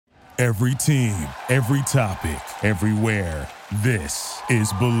Every team, every topic, everywhere. This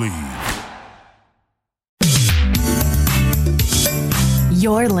is Believe.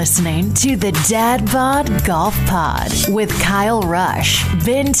 You're listening to the Dad Bod Golf Pod with Kyle Rush,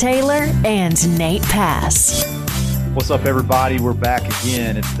 Ben Taylor, and Nate Pass. What's up, everybody? We're back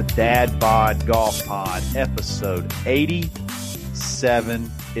again. It's the Dad Bod Golf Pod, episode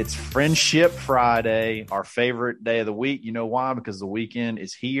 87. It's Friendship Friday, our favorite day of the week. You know why? Because the weekend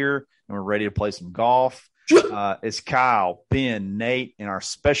is here, and we're ready to play some golf. It's Kyle, Ben, Nate, and our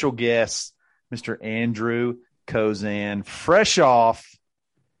special guest, Mr. Andrew Kozan, fresh off.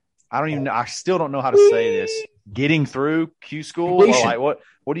 I still don't know how to say this. Getting through Q school, or like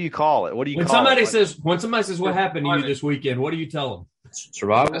what do you call it? What do you when call somebody it? says when somebody says what happened to you this weekend, what do you tell them?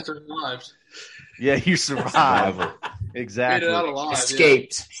 Survival. I survived. Yeah, you survived. Exactly. Made it out alive.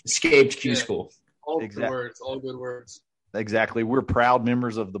 Escaped Q school. All good words. All good words. Exactly. We're proud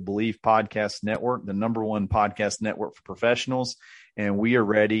members of the Believe Podcast Network, the #1 podcast network for professionals, and we are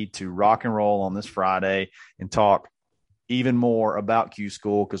ready to rock and roll on this Friday and talk even more about Q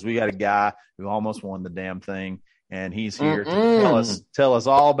school, because we got a guy who almost won the damn thing, and he's here to tell us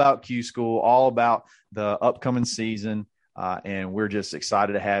all about Q school, all about the upcoming season, and we're just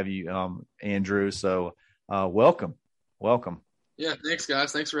excited to have you, Andrew. So welcome. Yeah, thanks,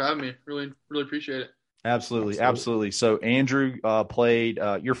 guys. Thanks for having me. Really, really appreciate it. Absolutely. So Andrew played.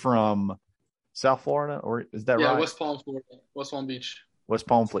 You're from South Florida, or is that right? Yeah, West Palm, Florida. West Palm Beach. West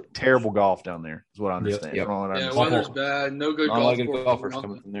Palm, terrible golf down there is what I understand. Yep. Yeah, weather's bad. No good golf. Good golfers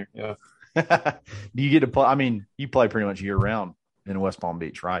coming from there. Yeah. Do you get to play? I mean, you play pretty much year round in West Palm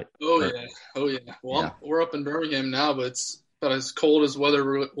Beach, right? Oh yeah. Well, we're up in Birmingham now, but it's about as cold as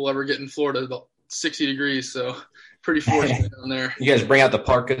weather we'll ever get in Florida. About 60 degrees, so pretty fortunate down there. You guys bring out the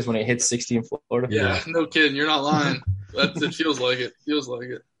parkas when it hits 60 in Florida? Yeah, no kidding. You're not lying. It feels like it.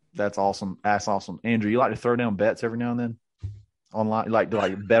 That's awesome. Andrew, you like to throw down bets every now and then? Online, you like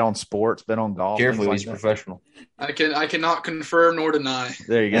to bet on sports, bet on golf. Careful, like he's professional. I cannot confirm nor deny.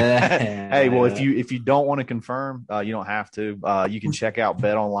 There you go. Hey, well, if you don't want to confirm, you don't have to. You can check out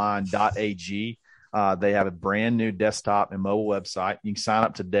betonline.ag. They have a brand new desktop and mobile website. You can sign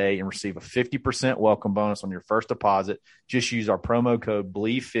up today and receive a 50% welcome bonus on your first deposit. Just use our promo code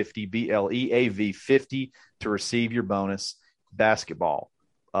BLEAV50, BLEAV 50 to receive your bonus. Basketball,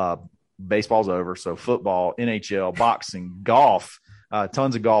 baseball's over, so football, NHL, boxing, golf,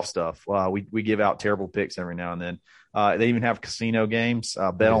 tons of golf stuff. We give out terrible picks every now and then. They even have casino games.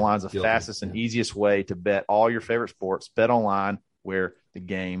 BetOnline is the fastest and easiest way to bet all your favorite sports. BetOnline, where the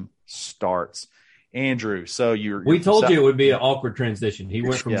game starts. Andrew, so we told you it would be an awkward transition. He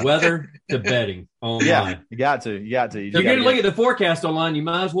went from weather to betting online. Yeah, you got to. You're going to look at the forecast online. You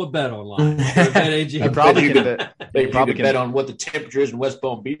might as well bet online. You probably can bet on what the temperature is in West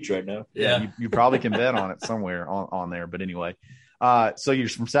Palm Beach right now. Yeah, you probably can bet on it somewhere on there. But anyway, so you're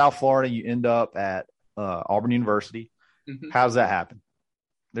from South Florida. You end up at Auburn University. Mm-hmm. How does that happen?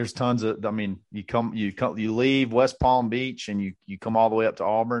 There's tons of. I mean, you leave West Palm Beach and you come all the way up to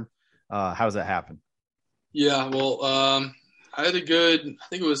Auburn. How does that happen? Yeah, well, I had I think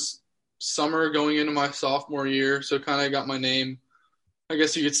it was summer going into my sophomore year, so kind of got my name, I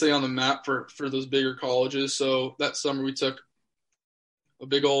guess you could say, on the map for those bigger colleges. So that summer we took a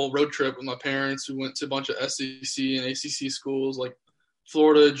big old road trip with my parents. We went to a bunch of SEC and ACC schools like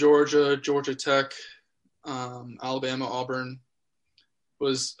Florida, Georgia Tech, Alabama, Auburn.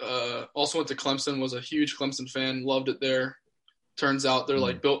 Also went to Clemson, was a huge Clemson fan, loved it there. Turns out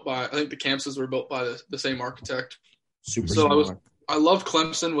they're built by, I think the campuses were built by the same architect. Super. So I loved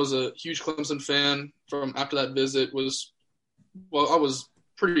Clemson, was a huge Clemson fan from after that visit. I was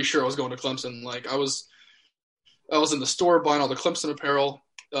pretty sure I was going to Clemson. Like I was in the store buying all the Clemson apparel.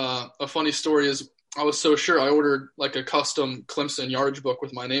 A funny story is I was so sure I ordered like a custom Clemson yardage book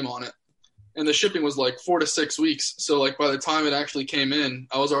with my name on it. And the shipping was like 4 to 6 weeks. So like by the time it actually came in,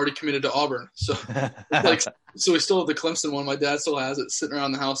 I was already committed to Auburn. So so we still have the Clemson one. My dad still has it sitting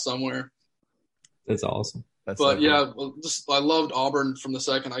around the house somewhere. That's awesome. I loved Auburn from the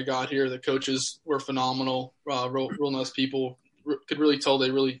second I got here. The coaches were phenomenal, real nice people. Could really tell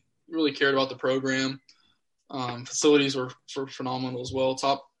they really, really cared about the program. Facilities were phenomenal as well.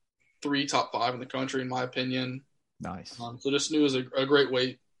 Top 3, top 5 in the country, in my opinion. Nice. So just knew it was a great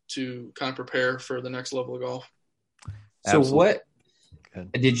way to kind of prepare for the next level of golf. So what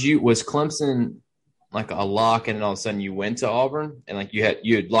was Clemson like a lock, and then all of a sudden you went to Auburn, and like you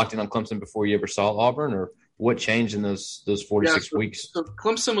had locked in on Clemson before you ever saw Auburn, or what changed in those 46 weeks? So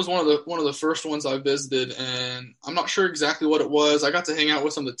Clemson was one of the first ones I visited, and I'm not sure exactly what it was. I got to hang out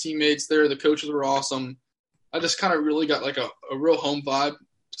with some of the teammates there. The coaches were awesome. I just kind of really got like a real home vibe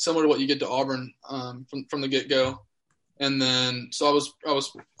similar to what you get to Auburn from the get go. And then so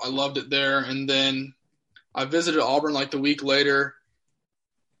I loved it there. And then I visited Auburn like the week later.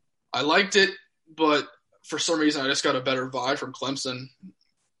 I liked it, but for some reason I just got a better vibe from Clemson.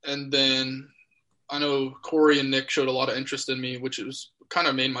 And then I know Corey and Nick showed a lot of interest in me, which was kind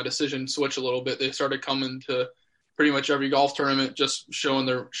of made my decision switch a little bit. They started coming to pretty much every golf tournament, just showing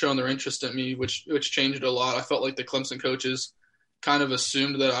their interest in me, which changed a lot. I felt like the Clemson coaches kind of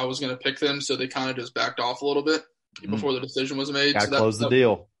assumed that I was going to pick them, so they kind of just backed off a little bit before the decision was made. Got to close the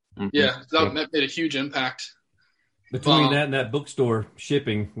deal. Yeah, that made a huge impact. Between that and that bookstore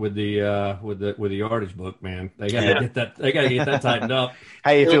shipping with the yardage book, man, they got to get that. They got to get that tightened up.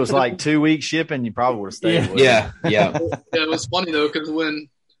 Hey, if it was like 2 weeks shipping, you probably would have stayed. Yeah. It was funny though, because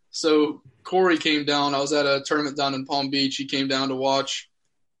so Corey came down. I was at a tournament down in Palm Beach. He came down to watch,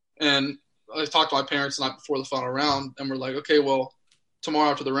 and I talked to my parents the night before the final round, and we're like, okay, well, tomorrow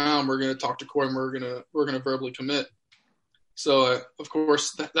after the round, we're going to talk to Corey, and we're going to verbally commit. So of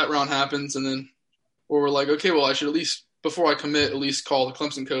course that round happens, and then we're like, okay, well, I should at least, before I commit, at least call the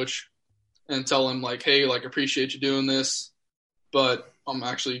Clemson coach and tell him like, hey, like, appreciate you doing this, but I'm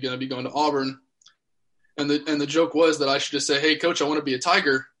actually going to be going to Auburn. And the joke was that I should just say, hey, coach, I want to be a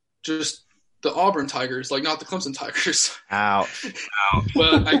Tiger, just the Auburn Tigers, like not the Clemson Tigers. Ouch.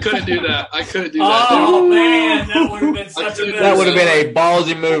 But I couldn't do that. Oh, man, that would have been such a that would have been a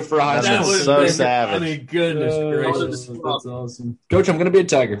ballsy move for high That school. was so savage. I mean, goodness gracious. That's awesome. Coach, I'm going to be a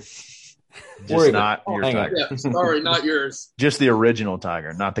Tiger. Just not your Tiger. Yeah, sorry, not yours. Just the original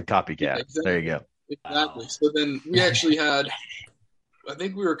Tiger, not the copycat. Yeah, exactly. There you go. Exactly. So then we actually had, I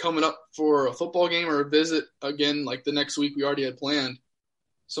think we were coming up for a football game or a visit again, like the next week we already had planned.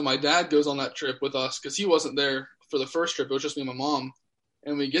 So my dad goes on that trip with us because he wasn't there for the first trip. It was just me and my mom.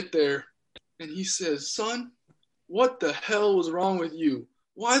 And we get there, and he says, son, what the hell was wrong with you?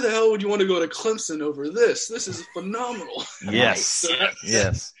 Why the hell would you want to go to Clemson over this? This is phenomenal. Yes. So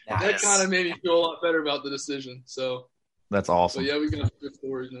Yes. that kind of made me feel a lot better about the decision. So That's awesome. yeah, we got good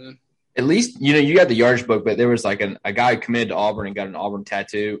stories, man. At least, you got the yardage book, but there was like a guy who committed to Auburn and got an Auburn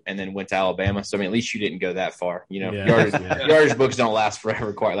tattoo and then went to Alabama. So, I mean, at least you didn't go that far. Yardage books don't last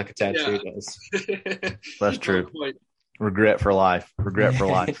forever quite like a tattoo does. That's true. Regret for life.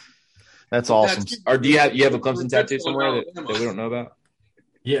 That's awesome. Or do you have a Clemson tattoo somewhere that we don't know about?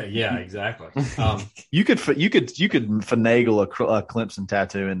 Yeah, exactly. You could finagle a Clemson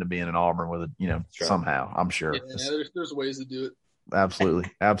tattoo into being an Auburn with somehow. I'm sure. Yeah, there's ways to do it.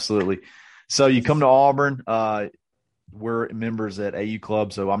 Absolutely. So you come to Auburn. We're members at AU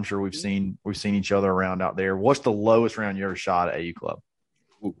Club, so I'm sure we've seen each other around out there. What's the lowest round you ever shot at AU Club?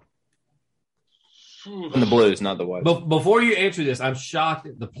 In the blues, not the white. But before you answer this, I'm shocked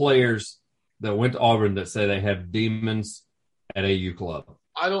at the players that went to Auburn that say they have demons at AU Club.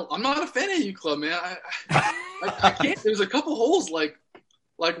 I'm not a fan of AU Club, man. I can't. There's a couple holes like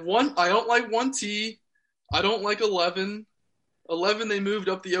one. I don't like 1T. I don't like 11. 11, they moved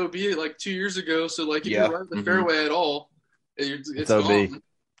up the OB like 2 years ago. So like if you're right at the fairway at all, it's OB. Gone.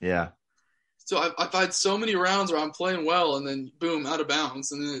 Yeah. So I've had so many rounds where I'm playing well and then boom, out of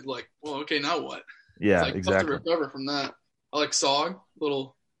bounds, and then like, well, okay, now what? Yeah, it's exactly. Tough to recover from that. I like SOG.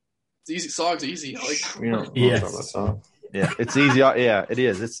 It's easy. SOG's easy. I like. Yes. Yeah, it's easy. Yeah, it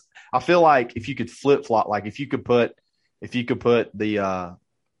is. I feel like if you could flip flop, like if you could put the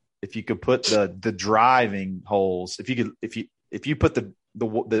driving holes, if you put the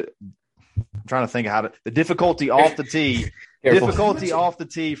I'm trying to think of the difficulty off the tee, off the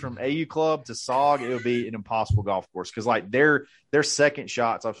tee from AU Club to SOG, it would be an impossible golf course because like their second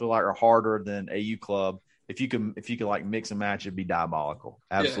shots I feel like are harder than AU Club. If you could like mix and match, it'd be diabolical,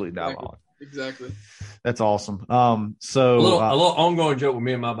 absolutely diabolical. Exactly. That's awesome. So a little ongoing joke with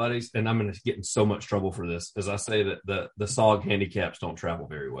me and my buddies, and I'm going to get in so much trouble for this, as I say that the SOG handicaps don't travel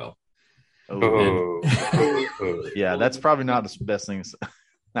very well. Yeah, that's probably not the best thing to say.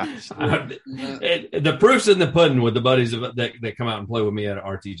 The proof's in the pudding with the buddies that come out and play with me at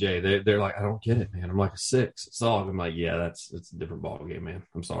RTJ. They're like, I don't get it, man. I'm like a 6 at SOG. I'm like, yeah, it's a different ball game, man.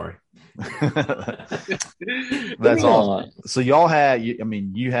 I'm sorry. That's awesome. So y'all had,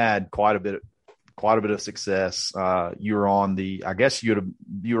 you had quite a bit of success. You were on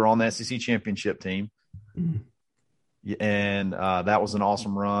you were on the SEC championship team. Mm-hmm. And that was an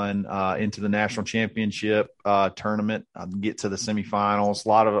awesome run into the national championship tournament, get to the semifinals, a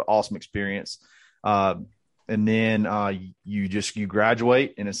lot of awesome experience. And then you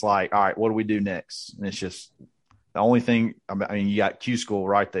graduate and it's like, all right, what do we do next? And it's just the only thing, you got Q School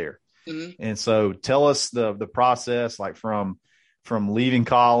right there. Mm-hmm. And so tell us the process, like from from leaving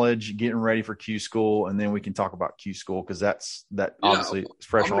college, getting ready for Q school, and then we can talk about Q school because obviously it's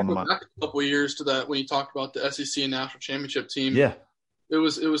fresh on the mind. Back a couple of years to that when you talked about the SEC and national championship team. Yeah, it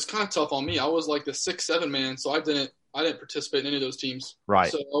was kind of tough on me. I was like the 6'7" man, so I didn't participate in any of those teams.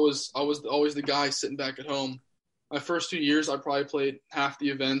 Right. So I was always the guy sitting back at home. My first 2 years, I probably played half the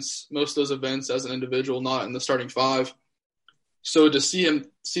events, most of those events as an individual, not in the starting five. So to see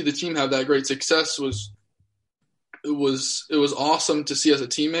the team have that great success was awesome to see as a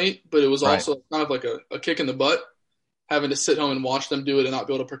teammate, but it was also kind of like a kick in the butt having to sit home and watch them do it and not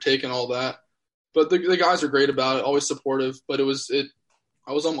be able to partake in all that. But the guys are great about it, always supportive. But I'm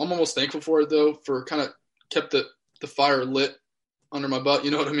almost thankful for it though, for kind of kept the fire lit under my butt.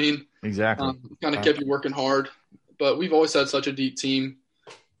 You know what I mean? Exactly. Kind of kept you working hard. But we've always had such a deep team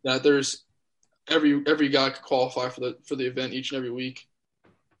that there's every guy could qualify for the event each and every week.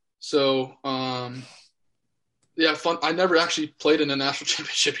 So fun. I never actually played in a national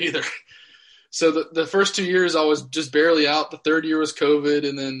championship either. So the first 2 years I was just barely out. The third year was COVID,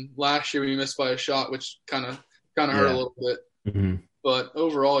 and then last year we missed by a shot, which kind of hurt a little bit. Mm-hmm. But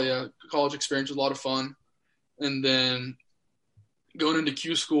overall, college experience was a lot of fun. And then going into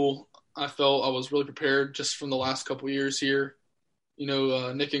Q school, I felt I was really prepared just from the last couple of years here.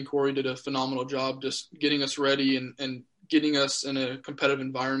 Nick and Corey did a phenomenal job just getting us ready and getting us in a competitive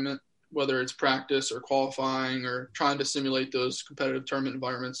environment, whether it's practice or qualifying or trying to simulate those competitive tournament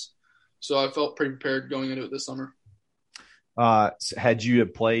environments. So I felt pretty prepared going into it this summer. Had you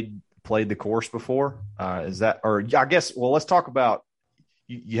played the course before? Let's talk about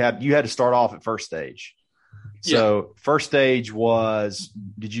you had to start off at first stage. So first stage was,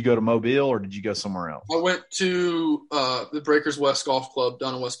 did you go to Mobile or did you go somewhere else? I went to the Breakers West Golf Club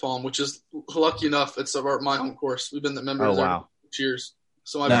down in West Palm, which is, lucky enough, it's my home course. We've been the members there for 6 years.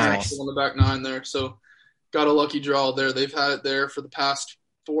 So my parents on the back nine there. So got a lucky draw there. They've had it there for the past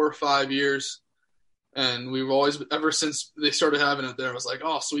 4 or 5 years. And we've always, ever since they started having it there, I was like,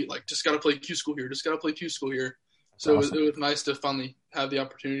 oh, sweet. Like, just got to play Q school here. So awesome. It was nice to finally have the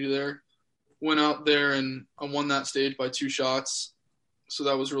opportunity there. Went out there and I won that stage by 2 shots. So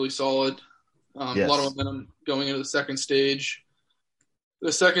that was really solid. A lot of momentum going into the second stage.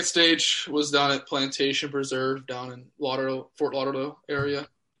 The second stage was down at Plantation Preserve down in Fort Lauderdale area.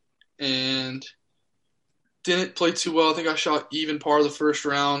 And didn't play too well. I think I shot even par the first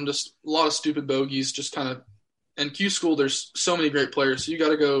round. Just a lot of stupid bogeys, just kind of – and Q school, there's so many great players. So you got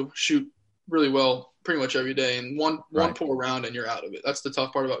to go shoot really well pretty much every day. And one poor round and you're out of it. That's the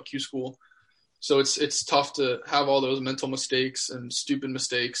tough part about Q school. So it's tough to have all those mental mistakes and stupid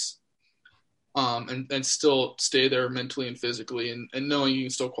mistakes and still stay there mentally and physically and knowing you can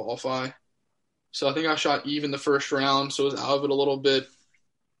still qualify. So I think I shot even the first round, so I was out of it a little bit.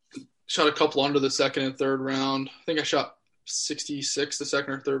 Shot a couple under the second and third round. I think I shot 66 the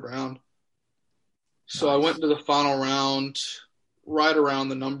second or third round. So nice. I went into the final round right around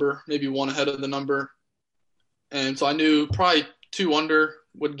the number, maybe one ahead of the number. And so I knew probably 2 under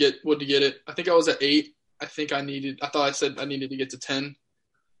would get it. I think I was at 8. I thought I said I needed to get to 10.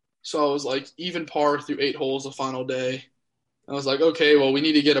 So I was like even par through 8 holes the final day. I was like, okay, well, we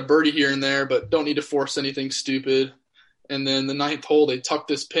need to get a birdie here and there, but don't need to force anything stupid. And then the 9th hole, they tucked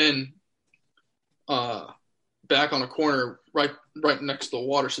this pin back on a corner right next to the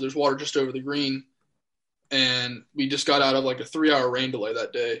water. So there's water just over the green. And we just got out of like a 3-hour rain delay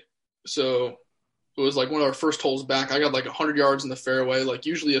that day. So it was like one of our first holes back. I got like 100 yards in the fairway, like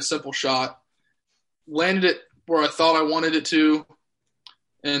usually a simple shot. Landed it where I thought I wanted it to.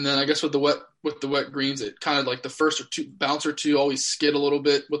 And then I guess with the wet greens, it kind of like the first bounce or two always skid a little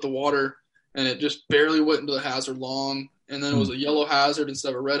bit with the water. And it just barely went into the hazard long. And then it was a yellow hazard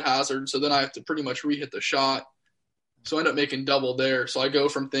instead of a red hazard. So then I have to pretty much re-hit the shot. So I end up making double there. So I go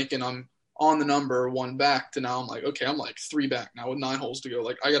from thinking I'm on the number 1 back to now I'm like, okay, I'm like 3 back now with 9 holes to go.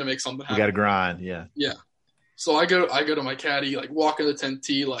 Like I got to make something happen. You got to grind. Yeah. Yeah. So I go to my caddy, like walk in the 10th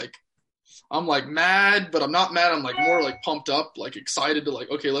tee. Like I'm like mad, but I'm not mad. I'm like more like pumped up, like excited to like,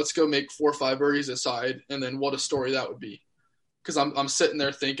 okay, let's go make 4 or 5 birdies aside. And then what a story that would be. Cause I'm sitting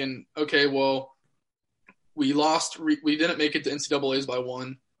there thinking, okay, well, we didn't make it to NCAAs by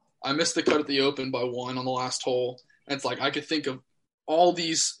 1. I missed the cut at the Open by 1 on the last hole. And it's like, I could think of all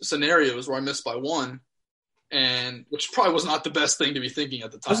these scenarios where I missed by 1, and which probably was not the best thing to be thinking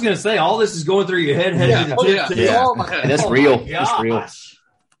at the time. I was going to say, all this is going through your head. It's all in my head. That's real. That's real.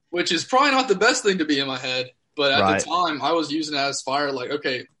 Which is probably not the best thing to be in my head. But at the time, I was using it as fire. Like,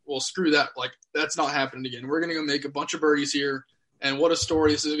 okay, well, screw that. Like, that's not happening again. We're going to go make a bunch of birdies here. And what a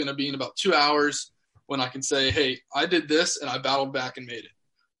story this is going to be in about 2 hours when I can say, hey, I did this and I battled back and made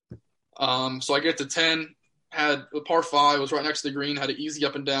it. So I get to 10. had a par 5, was right next to the green, had an easy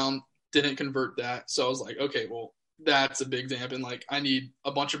up and down, didn't convert that. So I was like, okay, well, that's a big vamp. And like, I need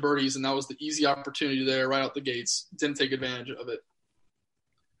a bunch of birdies. And that was the easy opportunity there right out the gates. Didn't take advantage of it.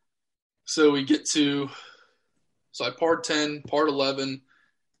 So I parred 10, parred 11.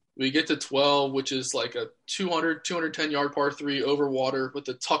 We get to 12, which is like a 210 yard par 3 over water with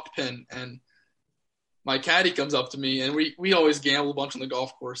a tucked pin. And my caddy comes up to me, and we always gamble a bunch on the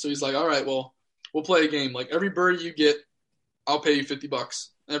golf course. So he's like, all right, well, we'll play a game. Like, every birdie you get, I'll pay you $50.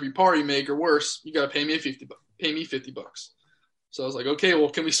 Every par you make or worse, you got to pay me $50. So I was like, okay, well,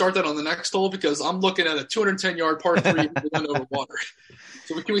 can we start that on the next hole? Because I'm looking at a 210 yard par 3 over water.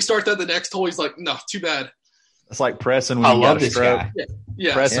 So can we start that the next hole? He's like, no, too bad. It's like pressing when you got a stroke.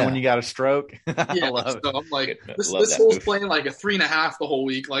 Yeah. Pressing when you got a stroke. Yeah. So I'm like, this hole's playing like a 3.5 the whole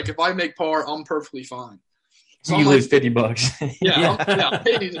week. Like, if I make par, I'm perfectly fine. So you I'm lose like, $50.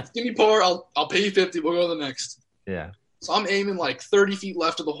 Hey, give me par. I'll pay you 50. We'll go to the next. Yeah. So I'm aiming like 30 feet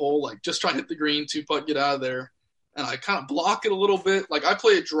left of the hole, like just trying to hit the green, 2-putt, get out of there. And I kind of block it a little bit. Like, I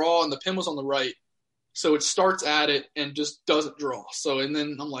play a draw, and the pin was on the right. So it starts at it and just doesn't draw. And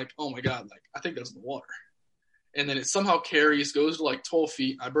then I'm like, oh my God, like, I think that's in the water. And then it somehow carries, goes to like 12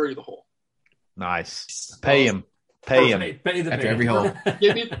 feet. I bury the hole. Nice. Pay him. Pay him. Pay the After every hole.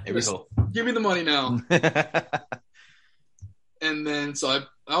 Give me hole. Give me the money now. And then so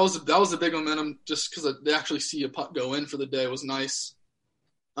that was a big momentum, just because they actually see a putt go in for the day. It was nice.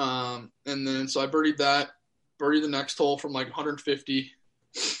 And then so I birdied the next hole from like 150.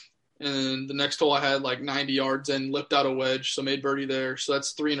 And the next hole I had like 90 yards and lipped out a wedge, so made birdie there. So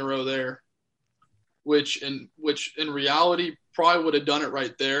that's 3 in a row there. Which in reality probably would have done it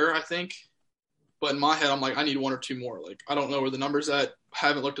right there, I think. But in my head, I'm like, I need 1 or 2 more. Like, I don't know where the number's at.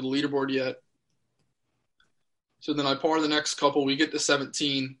 Haven't looked at the leaderboard yet. So then I par the next couple. We get to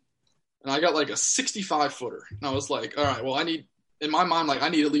 17, and I got like a 65-footer. And I was like, all right, well, in my mind, like, I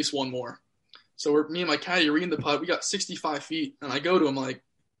need at least 1 more. So me and my caddy are reading the putt. We got 65 feet, and I go to him like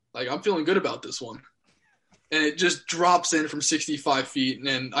I'm feeling good about this one. And it just drops in from 65 feet.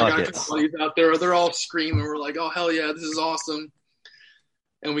 And I got a couple buddies out there. They're all screaming. We're like, oh, hell yeah, this is awesome.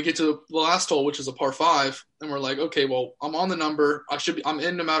 And we get to the last hole, which is a par 5. And we're like, okay, well, I'm on the number. I'm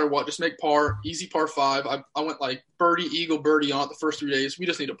in no matter what. Just make par, easy par 5. I went like birdie, eagle, birdie on it the first 3 days. We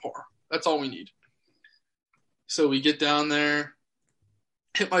just need a par. That's all we need. So we get down there,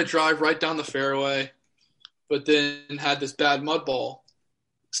 hit my drive right down the fairway, but then had this bad mud ball.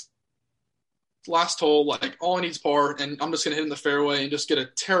 Last hole, like, all I need is par, and I'm just going to hit in the fairway and just get a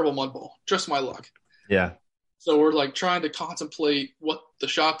terrible mud ball. Just my luck. Yeah. So we're, like, trying to contemplate what the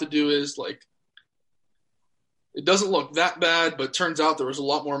shot to do is. Like, it doesn't look that bad, but it turns out there was a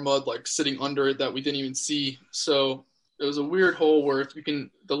lot more mud, like, sitting under it that we didn't even see. So it was a weird hole where the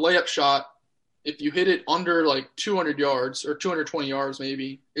layup shot, if you hit it under, like, 200 yards or 220 yards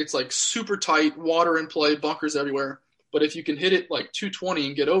maybe, it's, like, super tight, water in play, bunkers everywhere. But if you can hit it, like, 220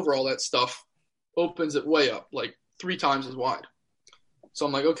 and get over all that stuff, opens it way up, like 3 times as wide. So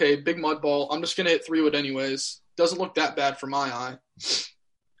I'm like, okay, big mud ball. I'm just going to hit 3-wood anyways. Doesn't look that bad for my eye.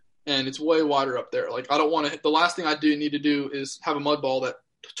 And it's way wider up there. Like, I don't want to hit. The last thing I need to do is have a mud ball that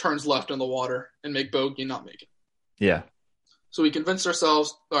turns left in the water and make bogey and not make it. Yeah. So we convinced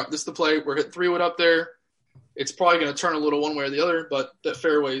ourselves, all right, this is the play. We're hitting 3-wood up there. It's probably going to turn a little one way or the other, but that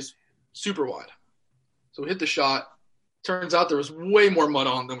fairway's super wide. So we hit the shot. Turns out there was way more mud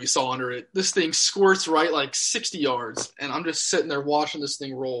on than we saw under it. This thing squirts right like 60 yards, and I'm just sitting there watching this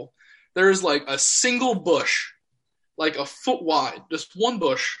thing roll. There's like a single bush, like a foot wide, just one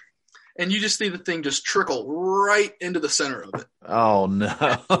bush, and you just see the thing just trickle right into the center of it. Oh, no.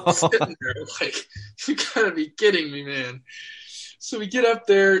 Sitting there like, you gotta be kidding me, man. So we get up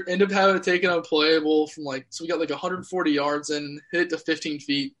there, end up having to take it unplayable from so we got like 140 yards in, hit it to 15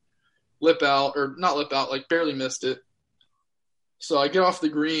 feet, like barely missed it. So I get off the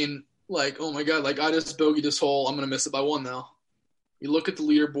green, like, oh my God, like, I just bogeyed this hole. I'm going to miss it by 1 now. You look at the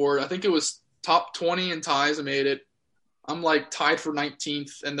leaderboard. I think it was top 20 in ties. I made it. I'm like tied for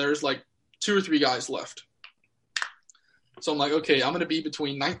 19th, and there's like 2 or 3 guys left. So I'm like, okay, I'm going to be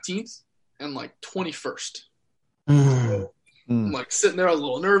between 19th and like 21st. I'm like sitting there, I was a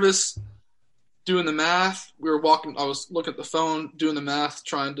little nervous, doing the math. I was looking at the phone, doing the math,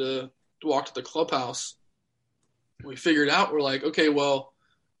 trying to walk to the clubhouse. We figured out, we're like, okay, well,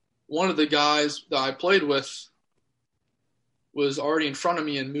 one of the guys that I played with was already in front of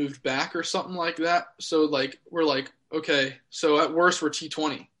me and moved back or something like that. So, like, we're like, okay, so at worst, we're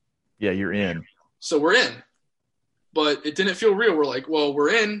T20. Yeah, you're in. So we're in. But it didn't feel real. We're like, well,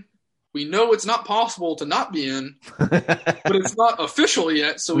 we're in. We know it's not possible to not be in, but it's not official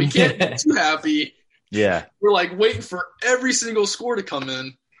yet, so we can't be too happy. Yeah. We're like waiting for every single score to come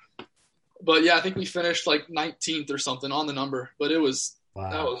in. But yeah, I think we finished like 19th or something on the number. But that was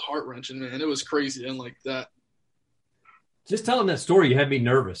heart wrenching, man. It was crazy. And like that. Just telling that story, you had me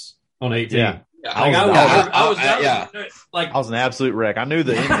nervous on 18. Yeah. I was nervous. I was an absolute wreck. I knew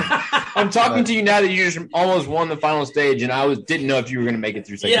the ending. I'm talking to you now that you just almost won the final stage, and I didn't know if you were going to make it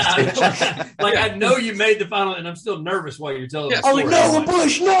through second stage. I know you made the final, and I'm still nervous while you're telling the story. I was like, no,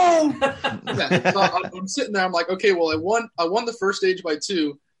 Bush, no. So I'm sitting there. I'm like, okay, well, I won the first stage by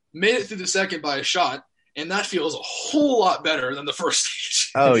 2, made it through the second by a shot, and that feels a whole lot better than the first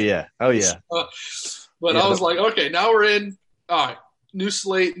stage. Oh yeah. But I was like, okay, now we're in. All right, new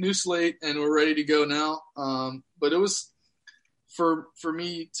slate, and we're ready to go now. But it was for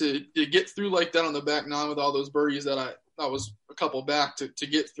me to get through like that on the back 9 with all those birdies that I was a couple back to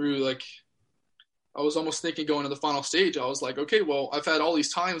get through. Like I was almost thinking going to the final stage, I was like, okay, well, I've had all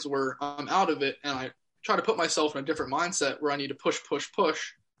these times where I'm out of it, and I try to put myself in a different mindset where I need to push,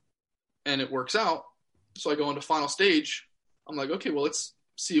 and it works out. So I go into final stage. I'm like, okay, well, let's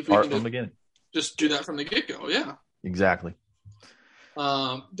see if we can just do that from the get-go. Yeah, exactly.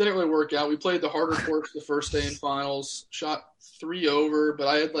 Didn't really work out. We played the harder course the first day in finals, shot 3 over, but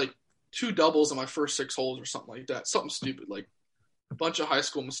I had like 2 doubles in my first 6 holes or something like that. Something stupid, like a bunch of high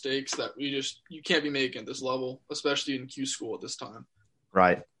school mistakes that you can't be making at this level, especially in Q school at this time.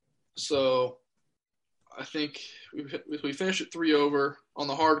 Right. So I think we finished at 3 over on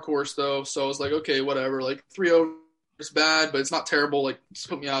the hard course though. So I was like, okay, whatever. Like 3 over is bad, but it's not terrible. Like just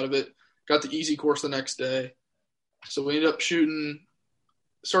put me out of it. Got the easy course the next day. So we ended up shooting.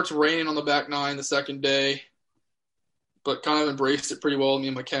 Starts raining on the back 9 the second day, but kind of embraced it pretty well, me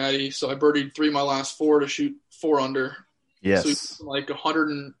and my caddy. So I birdied 3 of my last 4 to shoot 4 under. Yes. So like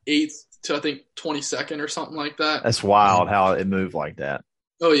 108th to I think 22nd or something like that. That's wild how it moved like that.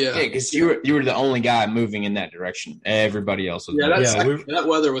 Oh yeah. Yeah, because you were the only guy moving in that direction. Everybody else was. That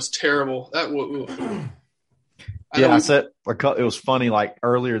weather was terrible. I said it was funny. Like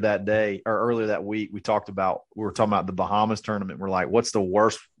earlier that week, we were talking about the Bahamas tournament. We're like, what's the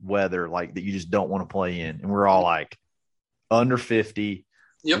worst weather like that you just don't want to play in? And we're all like, under 50,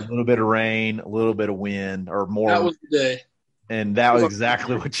 a little bit of rain, a little bit of wind, or more. That was the day. And that was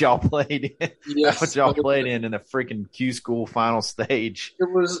exactly what y'all played in. Yes. That's what y'all played in the freaking Q school final stage.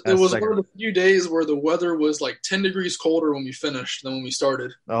 It was one of the few days where the weather was like 10 degrees colder when we finished than when we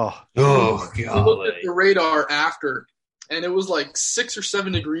started. Oh God. We looked at the radar after, and it was like 6 or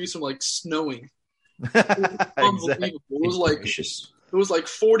 7 degrees from like snowing. It was unbelievable. It was like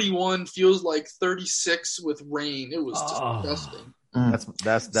 41, feels like 36 with rain. It was disgusting.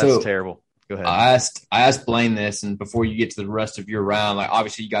 That's terrible. Go ahead. I asked Blaine this, and before you get to the rest of your round, like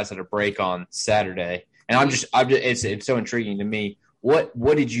obviously you guys had a break on Saturday, and I'm just it's so intriguing to me. What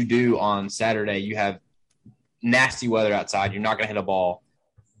did you do on Saturday? You have nasty weather outside. You're not going to hit a ball.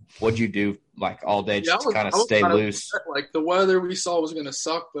 What'd you do like all day just to kind of stay loose? Like the weather we saw was going to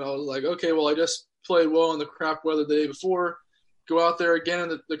suck, but I was like, okay, well I just played well in the crap weather the day before. Go out there again,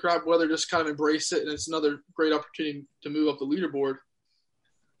 and the crap weather, just kind of embrace it, and it's another great opportunity to move up the leaderboard.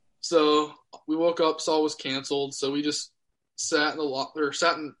 So we woke up, saw it was canceled. So we just sat in our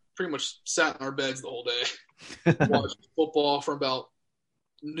beds the whole day. Watched football from about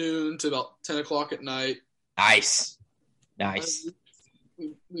noon to about 10 o'clock at night. Nice.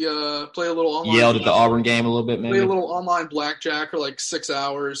 We play a little online. Yelled at the Auburn game a little bit, maybe. Play a little online blackjack for like 6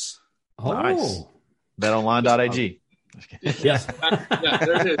 hours. Oh, nice. BetOnline.ag. Yes. Yeah,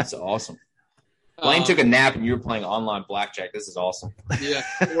 there it is. That's awesome. Blaine took a nap and you were playing online blackjack. This is awesome. Yeah.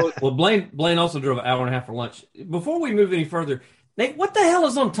 Well, Blaine also drove an hour and a half for lunch. Before we move any further, Nate, what the hell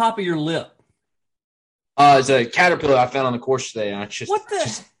is on top of your lip? It's a caterpillar I found on the course today, and I just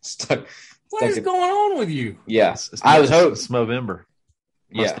stuck. What is going on with you? Yes, it's I was hoping it's Movember.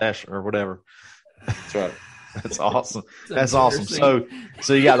 Mustache or whatever. That's right. That's awesome. That's awesome.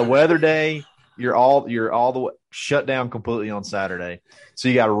 So you got the weather day. You're all the way shut down completely on Saturday. So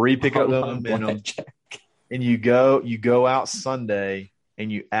you got to re-pick up the momentum, and you go out Sunday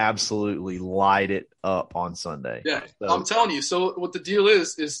and you absolutely light it up on Sunday. Yeah, so, I'm telling you. So what the deal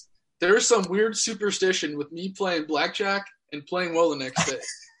is there's some weird superstition with me playing blackjack and playing well the next day.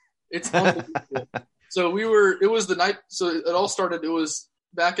 It's unbelievable. So it was the night. So it all started. It was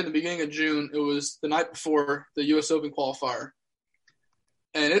back in the beginning of June. It was the night before the U.S. Open qualifier,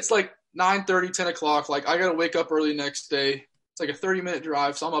 and it's like 9:30, 10 o'clock. Like I got to wake up early next day. It's like a 30-minute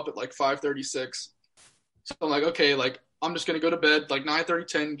drive. So I'm up at like 5:36. So I'm like, okay, like I'm just going to go to bed like 9:30,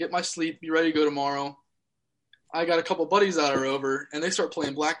 10, get my sleep, be ready to go tomorrow. I got a couple buddies that are over and they start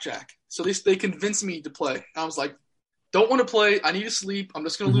playing blackjack. So they convinced me to play. And I was like, don't want to play. I need to sleep. I'm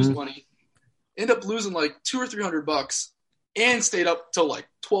just going to lose money. End up losing like $200 or $300 and stayed up till like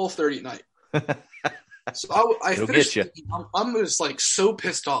 12:30 at night. So I finished. I'm just like so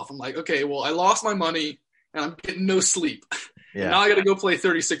pissed off. I'm like, okay, well, I lost my money and I'm getting no sleep. Yeah. Now I got to go play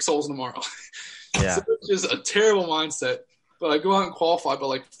 36 holes tomorrow. Yeah. So it's just a terrible mindset. But I go out and qualify by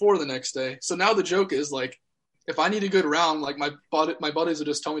like 4 the next day. So now the joke is like, if I need a good round, like my buddies will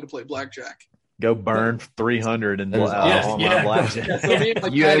just tell me to play blackjack. Go burn 300 and online blackjack. So me and my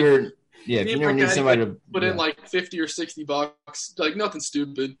You caddy- ever? Yeah, if me you and never my need caddy somebody to put in like $50 or $60, like nothing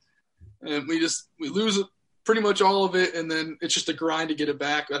stupid, and we lose it, pretty much all of it, and then it's just a grind to get it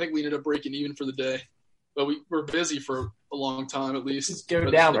back. I think we ended up breaking even for the day, but we were busy for a long time at least. just go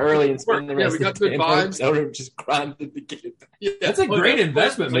down early and spend the rest we got of the good day vibes. just grinding to get it back. Yeah, That's a great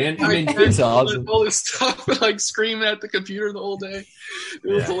investment, man. I mean, it's awesome. all this stuff, like screaming at the computer the whole day. It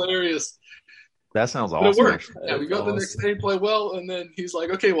was hilarious. That sounds But awesome. it worked. Actually. Yeah, we got the next day, play well, and then he's like,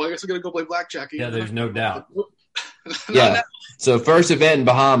 "Okay, well, I guess we're gonna go play blackjack." yeah, there's no doubt. Yeah. So first event in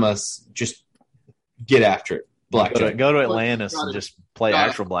Bahamas, just get after it. Blackjack. Go to Atlantis and just play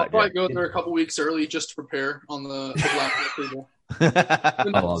actual I'll probably blackjack. go there a couple weeks early just to prepare on the blackjack table.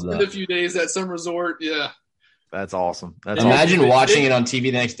 I love Spend that. a few days at some resort. Yeah. That's awesome. That's Imagine awesome. watching it on TV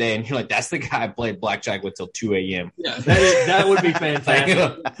the next day, and you're like, "That's the guy I played blackjack with till 2 a.m." Yeah. That would be fantastic.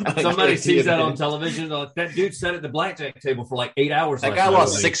 Like, Somebody sees that on event. television. Like, that dude sat at the blackjack table for like 8 hours. That last guy night.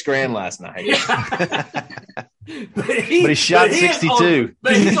 lost $6,000 last night. Yeah. but he shot 62.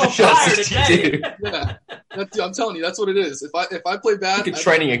 But he's on Shot fire 62. today. Yeah. I'm telling you, that's what it is. If I play bad, Like a I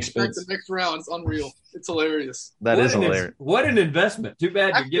training back expense. the next round. It's unreal. It's hilarious. That is hilarious. What an investment. Too bad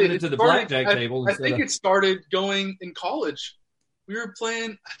you're Actually, giving it to the started- blackjack table. I instead think of- it started going in college. We were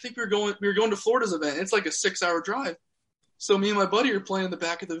playing. I think we were going to Florida's event. It's like a 6-hour drive. So me and my buddy are playing in the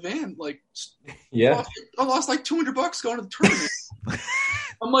back of the van. Like, Yeah. I lost like $200 going to the tournament.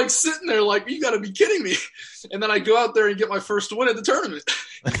 I'm like sitting there like, you got to be kidding me. And then I go out there and get my first win at the tournament.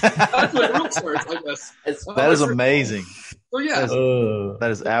 That's when it real starts, I guess. That is amazing. So yeah,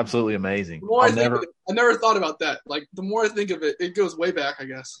 That is absolutely amazing. the more I I'll think never. of it, I never thought about that. Like the more I think of it, it goes way back, I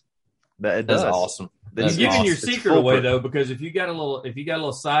guess. It That's does. awesome. You're It's giving awesome. your It's secret full away proof. though, because if you got a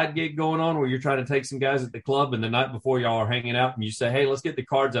little side gig going on where you're trying to take some guys at the club and the night before y'all are hanging out and you say, "Hey, let's get the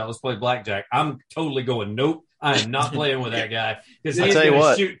cards out, let's play blackjack," I'm totally going, "Nope, I am not playing with that guy," because I'll he's tell you going to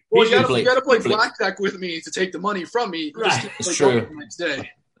what. shoot. Well, he's you gonna got to play Flip. blackjack with me to take the money from me. Right. Just to It's play true. poker the next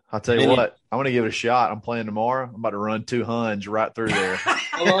day. I'll tell you And what. I'm going to give it a shot. I'm playing tomorrow. I'm about to run 2 hunds right through there.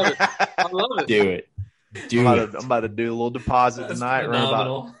 I love it. I love it. Do it. Do I'm it. about to do a little deposit That's tonight.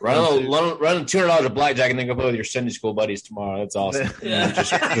 phenomenal. Run $200 of blackjack and then go play with your Sunday school buddies tomorrow. That's awesome. Yeah.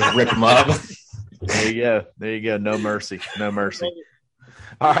 just rip them up. There you go. There you go. No mercy. No mercy.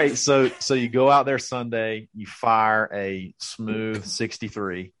 All right. So you go out there Sunday. You fire a smooth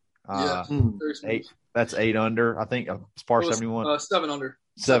 63. Yeah. Very smooth. 8. That's 8 under. I think it's par It was, 71. 7 under.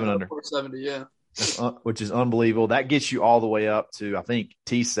 7 under. 70, yeah. Which is unbelievable. That gets you all the way up to I think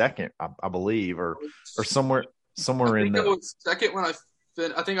T2, I believe, or somewhere I in think I the. was second when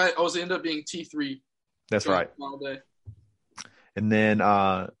I think I was ended up being T3. That's right. All day. And then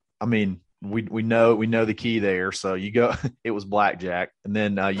I mean we know the key there. So you go. It was blackjack, and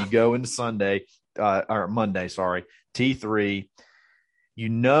then you go into Sunday or Monday. Sorry, T3. You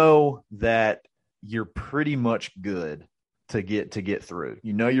know that you're pretty much good to get through.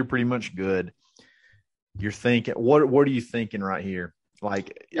 You know you're pretty much good. You're thinking, what are you thinking right here?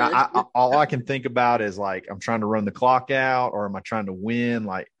 Like, all I can think about is like, I'm trying to run the clock out, or am I trying to win?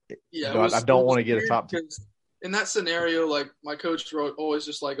 Like, Yeah, I don't want to get a top 10. In that scenario, like my coach wrote always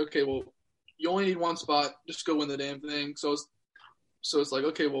just like, okay, well, you only need one spot, just go win the damn thing. So it's like,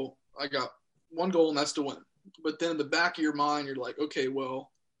 okay, well, I got one goal and that's to win. But then in the back of your mind, you're like, okay,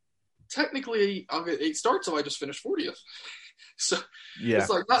 well, technically I'll get 8 starts if I just finish 40th. So Yeah, it's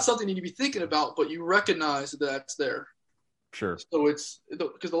like not something you need to be thinking about, but you recognize that that's there. sure. So it's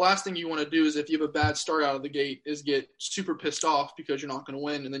because the last thing you want to do is if you have a bad start out of the gate is get super pissed off because you're not going to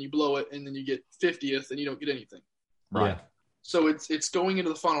win, and then you blow it, and then you get 50th and you don't get anything. Right. So it's going into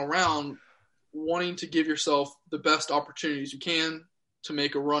the final round, wanting to give yourself the best opportunities you can to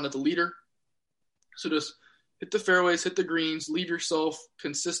make a run at the leader. So just hit the fairways, hit the greens, leave yourself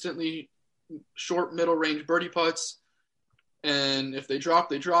consistently short, middle range birdie putts. And if they drop,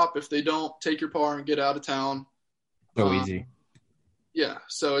 they drop. If they don't, take your par and get out of town. So easy. Yeah.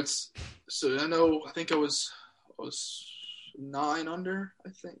 So I think I was 9 under, I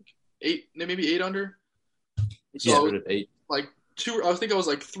think 8, maybe 8 under. So Yeah, I was at 8. like 2. I think I was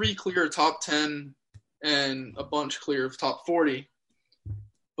like 3 clear of top 10 and a bunch clear of top 40.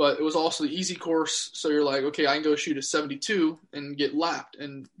 But it was also the easy course. So you're like, okay, I can go shoot a 72 and get lapped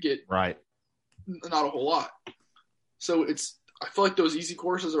and get Right. not a whole lot. So I feel like those easy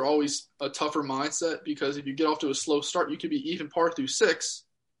courses are always a tougher mindset because if you get off to a slow start, you could be even par through 6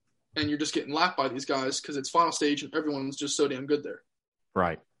 and you're just getting lapped by these guys because it's final stage and everyone's just so damn good there.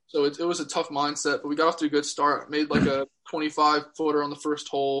 Right. So it was a tough mindset, but we got off to a good start. Made like a 25-footer on the first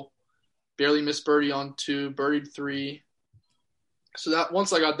hole, barely missed birdie on 2, birdied 3. So that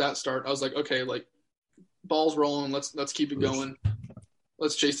once I got that start, I was like, okay, like ball's rolling. Let's keep it going.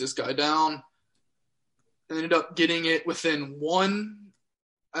 Let's chase this guy down. And ended up getting it within 1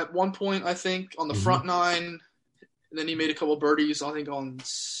 at one point, I think, on the front 9. And then he made a couple birdies, I think, on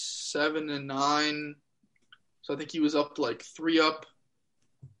 7 and 9. So I think he was up to like 3 up.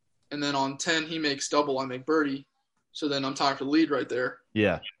 And then on 10, he makes double, I make birdie. So then I'm tied for the lead right there.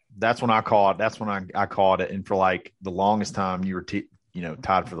 Yeah, that's when I caught. That's when I caught it, and for like the longest time, you were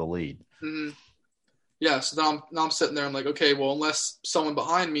tied for the lead. Mm-hmm. Yeah, so now I'm sitting there. I'm like, okay, well, unless someone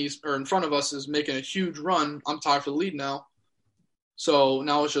behind me or in front of us is making a huge run, I'm tied for the lead now. So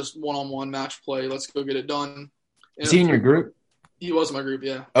now it's just one-on-one match play. Let's go get it done. Is he in your group? He was in my group,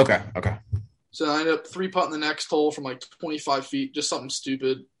 yeah. Okay. So I ended up 3-putting the next hole from like 25 feet, just something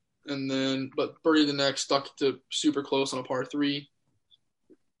stupid. And then, but birdie the next, stuck to super close on a par 3.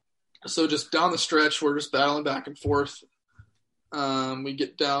 So just down the stretch, we're just battling back and forth. We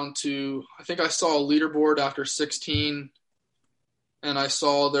get down to, I think I saw a leaderboard after 16, and I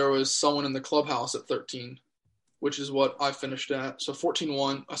saw there was someone in the clubhouse at 13, which is what I finished at. So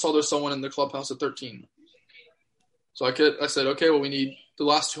 14-1, I saw there's someone in the clubhouse at 13. So I said, okay, well, we need the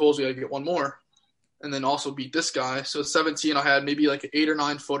last 2 holes, we got to get one more. And then also beat this guy. So 17, I had maybe like an 8 or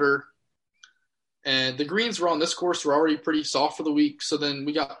 9 footer. And the greens were on this course were already pretty soft for the week. So then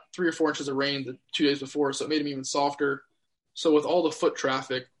we got 3 or 4 inches of rain the 2 days before, so it made them even softer. So with all the foot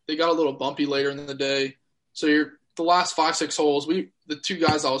traffic, they got a little bumpy later in the day. So the last 5-6 holes, the 2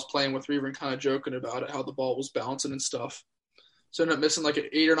 guys I was playing with, we were kind of joking about it, how the ball was bouncing and stuff. So I ended up missing like an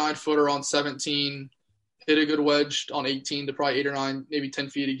 8 or 9 footer on 17, hit a good wedge on 18 to probably 8 or 9, maybe 10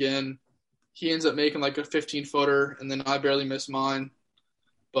 feet again. He ends up making like a 15-footer, and then I barely missed mine.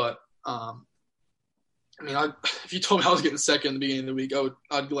 But, if you told me I was getting second in the beginning of the week,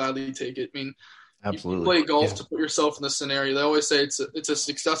 I'd gladly take it. I mean, absolutely. You play golf to put yourself in this scenario. They always say it's a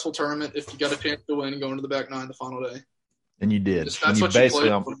successful tournament if you got a chance to win and go into the back 9 the final day. And you did. That's what you play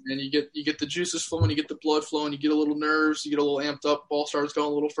for, man. You get the juices flowing, you get the blood flowing, you get a little nerves, you get a little amped up, ball starts going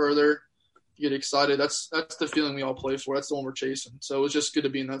a little further. You get excited. That's the feeling we all play for. That's the one we're chasing. So it was just good to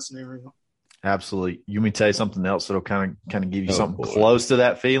be in that scenario. Absolutely. You want me to tell you something else that'll kind of give you something close to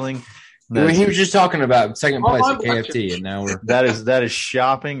that feeling? He was just talking about second place at KFT, and now that is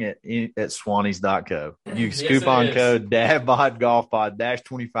shopping at Swannies.co. Use coupon code DadBodGolfPod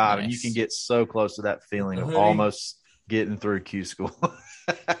 -25, and you can get so close to that feeling of almost getting through Q school.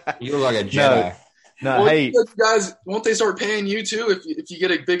 You look like a Jedi. No, well, hey guys, won't they start paying you too if you get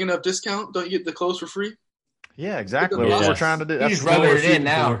a big enough discount? Don't you get the clothes for free? Yeah, exactly. That's what we're trying to do. That's just rubbing it in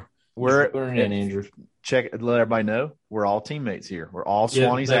now. We're in, Andrew. Let everybody know we're all teammates here. We're all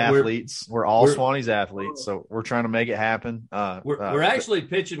Swannies athletes. We're all Swannies athletes. So we're trying to make it happen. We're actually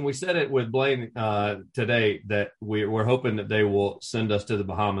pitching. We said it with Blaine today that we're hoping that they will send us to the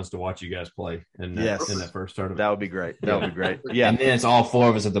Bahamas to watch you guys play in that first tournament. That would be great. That would be great. Yeah, and then it's all 4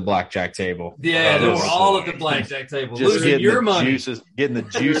 of us at the blackjack table. Yeah, then we're all at the blackjack table, just losing your money, getting the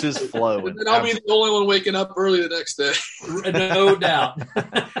juices flowing. And I'll be the only one waking up early the next day. No doubt.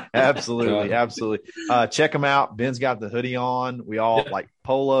 Absolutely. Check them out. Ben's got the hoodie on. We all like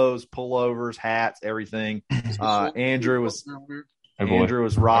polos, pullovers, hats, everything. Andrew was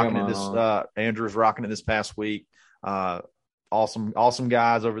rocking it this. Andrew was rocking it this past week. Awesome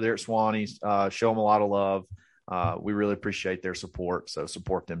guys over there at Swannies. Show them a lot of love. We really appreciate their support. So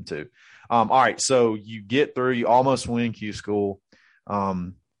support them too. All right. So you get through. You almost win Q school.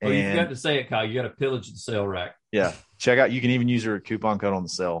 You forgot to say it, Kyle. You got to pillage the sale rack. Yeah. Check out. You can even use your coupon code on the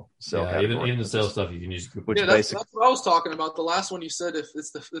sell. Even the sale stuff you can use. That's what I was talking about. The last one you said, if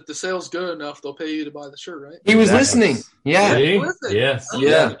the sale's good enough, they'll pay you to buy the shirt, right? He was listening. Yeah. Yes.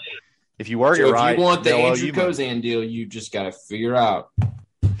 Yeah. If you work it right, if you want the Andrew Kozan deal, you just got to figure out.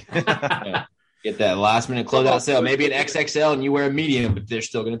 Get that last minute closeout sale. Maybe an XXL and you wear a medium, but they're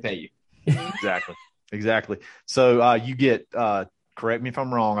still going to pay you. Exactly. So you get. Correct me if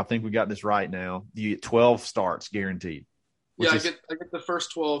I'm wrong. I think we got this right now. You get 12 starts guaranteed. Yeah, I get the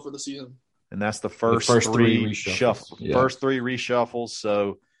first 12 for the season. And that's the first 3 reshuffles. Yeah. First 3 reshuffles.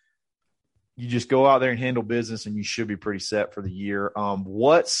 So you just go out there and handle business, and you should be pretty set for the year.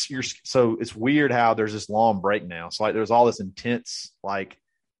 So it's weird how there's this long break now. So like there's all this intense like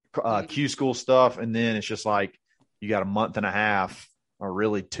Q school stuff, and then it's just like you got a month and a half or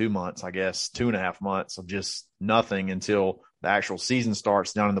really 2 months, I guess, 2.5 months of just nothing until the actual season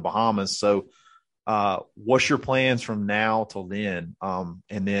starts down in the Bahamas. So what's your plans from now till then? And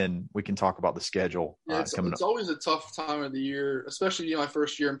then we can talk about the schedule coming up. It's always a tough time of the year, especially my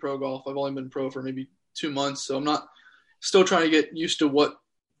first year in pro golf. I've only been pro for maybe 2 months, so I'm not still trying to get used to what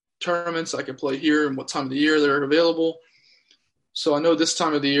tournaments I can play here and what time of the year they're available. So I know this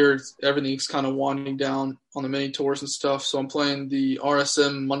time of the year, everything's kind of winding down on the mini tours and stuff. So I'm playing the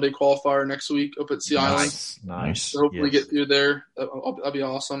RSM Monday qualifier next week up at Sea Island. Nice. So hopefully get through there. That'll be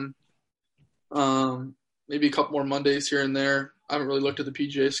awesome. Maybe a couple more Mondays here and there. I haven't really looked at the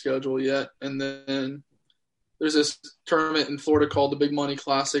PGA schedule yet. And then there's this tournament in Florida called the Big Money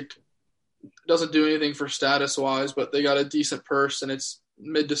Classic. It doesn't do anything for status-wise, but they got a decent purse, and it's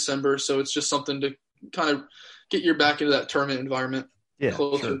mid-December, so it's just something to kind of get your back into that tournament environment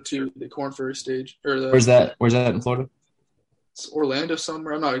closer to the Korn Ferry stage. Where's that in Florida? It's Orlando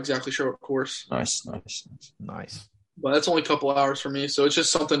somewhere. I'm not exactly sure what course. Nice. But that's only a couple hours for me, so it's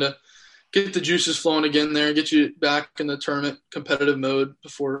just something to get the juices flowing again there and get you back in the tournament competitive mode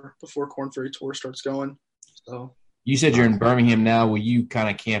before Korn Ferry Tour starts going. So you said you're in Birmingham now. Will you kind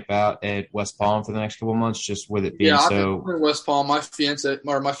of camp out at West Palm for the next couple of months, just with it being I'm in West Palm. My fiance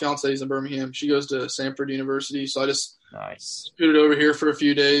is in Birmingham. She goes to Samford University, so I just scooted over here for a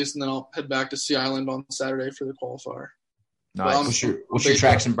few days, and then I'll head back to Sea Island on Saturday for the qualifier. Nice. What's your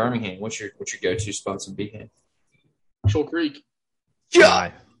tracks in Birmingham? What's your go-to spots in Beacon? Shoal Creek.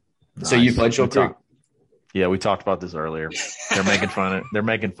 Yeah. So you played Shoal Creek? Yeah, we talked about this earlier. They're making fun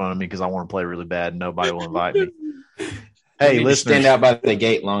of me because I want to play really bad. Nobody will invite me. Hey, listeners, stand out by the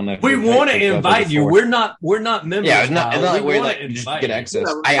gate long enough. We want to invite you. We're not members. Yeah, it's not like we're like just get access.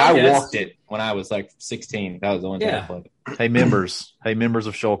 I walked it when I was like 16. That was the one time I played it. Hey, members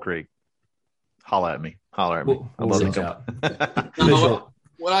of Shoal Creek, holla at me. I love it.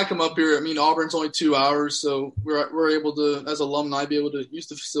 When I come up here, Auburn's only 2 hours, so we're able to, as alumni, be able to use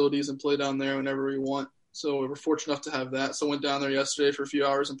the facilities and play down there whenever we want. So we're fortunate enough to have that. So I went down there yesterday for a few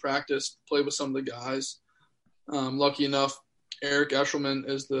hours and practiced, played with some of the guys. Lucky enough, Eric Eshelman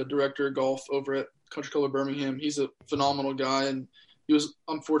is the director of golf over at Country Club Birmingham. He's a phenomenal guy, and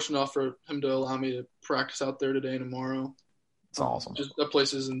I'm fortunate enough for him to allow me to practice out there today and tomorrow. It's awesome. That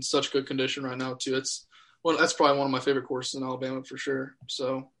place is in such good condition right now too. That's probably one of my favorite courses in Alabama for sure.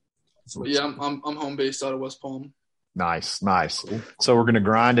 So, yeah, I'm home based out of West Palm. Nice. So we're going to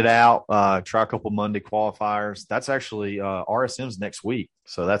grind it out, try a couple Monday qualifiers. That's actually RSM's next week.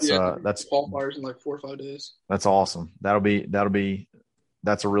 So that's qualifiers in like 4 or 5 days. That's awesome. That's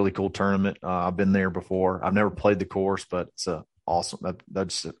a really cool tournament. I've been there before. I've never played the course, but it's awesome.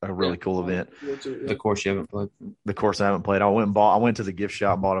 That's a really cool event. The course you haven't played. The course I haven't played. I went to the gift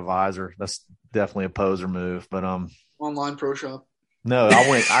shop and bought a visor. That's definitely a poser move, but online pro shop. No,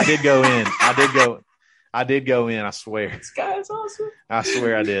 I did go in. I did go in, I swear. This guy is awesome. I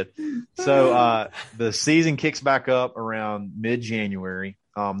swear I did. So the season kicks back up around mid-January.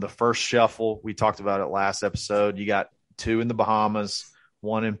 The first shuffle, we talked about it last episode. You got 2 in the Bahamas,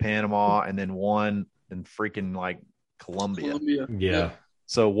 1 in Panama, and then 1 in freaking like Colombia. Yeah.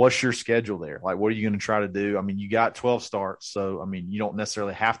 So what's your schedule there? Like, what are you going to try to do? You got 12 starts, so you don't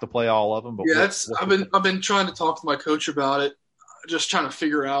necessarily have to play all of them. But I've been trying to talk to my coach about it, just trying to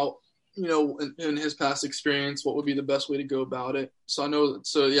figure out, in his past experience, what would be the best way to go about it. So I know,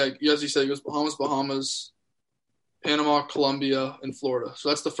 as you said, it goes Bahamas, Panama, Colombia, and Florida. So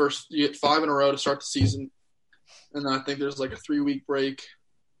that's the first. You get 5 in a row to start the season, and then I think there's like a 3-week break,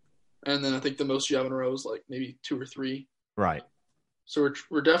 and then I think the most you have in a row is like maybe 2 or 3. Right. So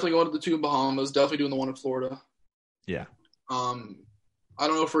we're definitely going to the 2 in Bahamas. Definitely doing the 1 in Florida. Yeah. I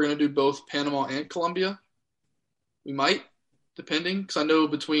don't know if we're going to do both Panama and Colombia. We might, depending, because I know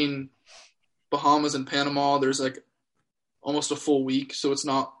between Bahamas and Panama, there's like almost a full week, so it's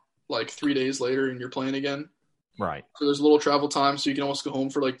not like 3 days later and you're playing again. Right. So there's a little travel time, so you can almost go home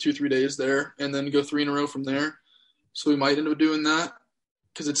for like 2-3 days there and then go 3 in a row from there. So we might end up doing that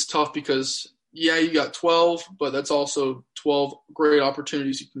because it's tough because, you got 12, but that's also 12 great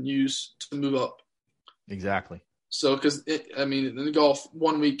opportunities you can use to move up. Exactly. So, because in the golf,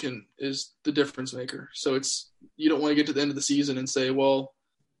 1 week is the difference maker. So you don't want to get to the end of the season and say, well,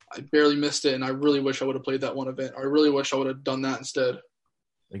 I barely missed it, and I really wish I would have played that one event. Or I really wish I would have done that instead.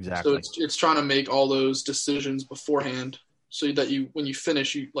 Exactly. So it's trying to make all those decisions beforehand, so that when you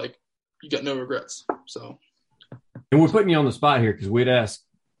finish, you got no regrets. So, and we're putting you on the spot here because we'd ask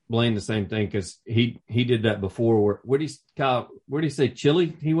Blaine the same thing because he did that before. Where did he say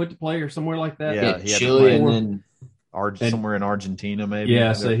Chile? He went to play or somewhere like that. Yeah, he Chile and then somewhere in Argentina, maybe.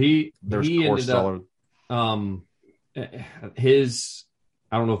 Yeah, so he ended up his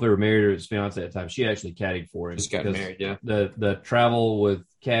I don't know if they were married or his fiance at the time. She actually caddied for him. Just got married, yeah. The travel with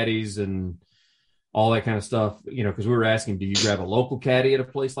caddies and all that kind of stuff, you know, because we were asking, do you grab a local caddy at a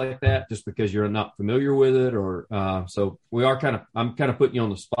place like that just because you're not familiar with it? Or so I'm kind of putting you on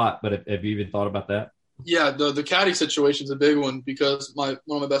the spot, but have you even thought about that? Yeah, the caddy situation is a big one because one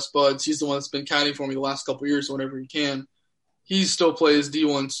of my best buds, he's the one that's been caddying for me the last couple of years whenever he can. He still plays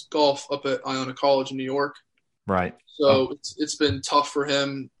D1 golf up at Iona College in New York. Right. So it's been tough for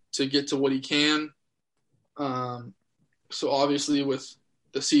him to get to what he can. So obviously with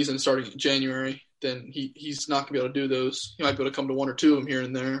the season starting in January, then he's not going to be able to do those. He might be able to come to one or two of them here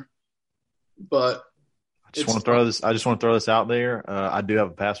and there. But I just want to throw this out there. I do have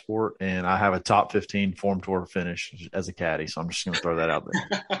a passport, and I have a top 15 Form Tour finish as a caddy. So I'm just going to throw that out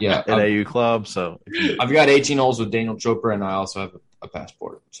there. Yeah, at AU Club. So I've got 18 holes with Daniel Chopra, and I also have a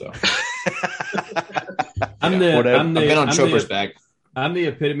passport. So I've been on Chopra's bag. I'm the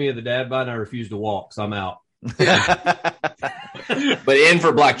epitome of the dad bod, and I refuse to walk, so I'm out. But in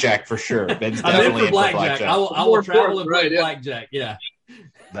for blackjack for sure. Ben's I'm in for blackjack. I will travel and play blackjack. Yeah.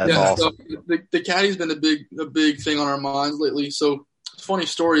 That's awesome. So the caddy's been a big thing on our minds lately. So the funny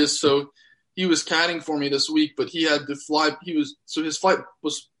story is, he was caddying for me this week, but he had to fly. His flight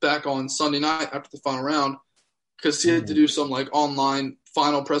was back on Sunday night after the final round because he had to do some like online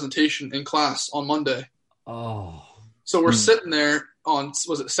final presentation in class on Monday. Oh. So we're sitting there on,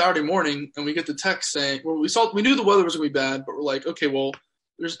 was it Saturday morning, and we get the text saying, well, we knew the weather was going to be bad, but we're like, okay, well,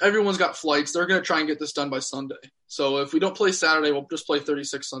 everyone's got flights. They're going to try and get this done by Sunday. So if we don't play Saturday, we'll just play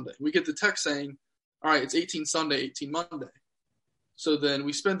 36 Sunday. We get the text saying, all right, it's 18 Sunday, 18 Monday. So then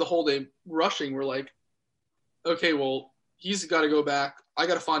we spend the whole day rushing. We're like, okay, well, he's got to go back. I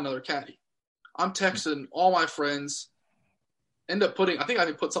got to find another caddy. I'm texting all my friends. I think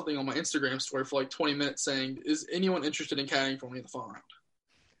I put something on my Instagram story for like 20 minutes saying, is anyone interested in caddying for me in the final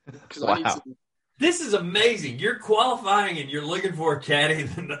round? Wow. This is amazing. You're qualifying and you're looking for a caddy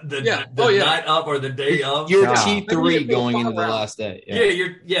the night up or the day of. You're T3 going into the last day.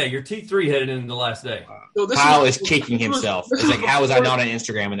 You're T3 headed into the last day. So Kyle is kicking himself. It's like, how was I not on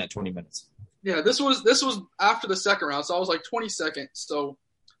Instagram in that 20 minutes? Yeah, this was after the second round, so I was like 22nd. So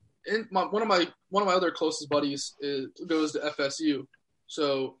one of my other closest buddies goes to FSU,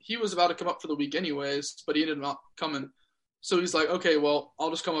 so he was about to come up for the week anyways, but he ended up not coming. So he's like, okay, well, I'll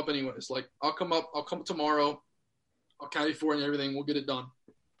just come up anyways. Like, I'll come up tomorrow. I'll caddy for you and everything. We'll get it done.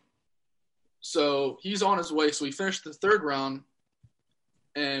 So he's on his way. So we finished the third round,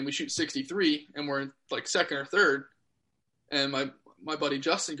 and we shoot 63, and we're in, like, second or third. And my buddy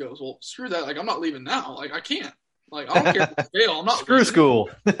Justin goes, well, screw that. Like, I'm not leaving now. Like, I can't. Like, I don't care if I fail. I'm not screw leaving. School.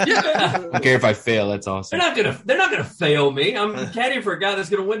 Yeah. I don't care if I fail. That's awesome. They're not gonna fail me. I'm caddying for a guy that's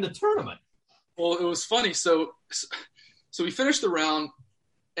gonna win the tournament. Well, it was funny. So we finished the round,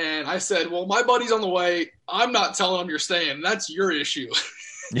 and I said, well, my buddy's on the way. I'm not telling him you're staying. That's your issue.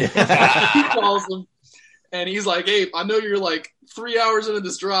 Yeah. He calls him, and he's like, hey, I know you're like 3 hours into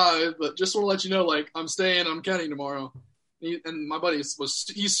this drive, but just want to let you know, like, I'm staying. I'm caddying tomorrow. And my buddy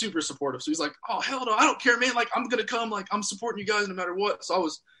he's super supportive. So he's like, oh, hell no, I don't care, man. Like, I'm going to come. Like, I'm supporting you guys no matter what. So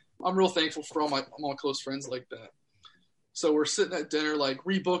I'm real thankful for all my close friends like that. So we're sitting at dinner, like,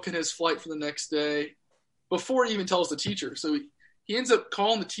 rebooking his flight for the next day before he even tells the teacher. So he ends up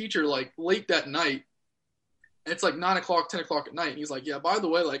calling the teacher, like, late that night. And it's like 9 o'clock, 10 o'clock at night. And he's like, yeah, by the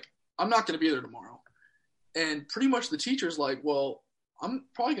way, like, I'm not going to be there tomorrow. And pretty much the teacher's like, well, I'm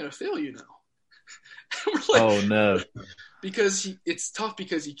probably going to fail you now. Like, oh, no. Because it's tough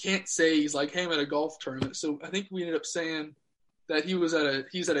because he can't say he's like, hey, I'm at a golf tournament. So I think we ended up saying that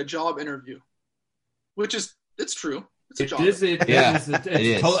he's at a job interview, which is, it's true. It's a job.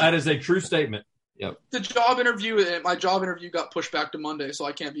 That is a true statement. Yep. The job interview, my job interview got pushed back to Monday, so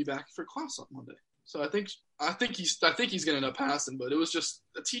I can't be back for class on Monday. So I think he's going to end up passing, but it was just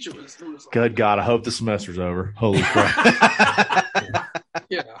the teacher was like, good God, I hope the semester's over. Holy crap.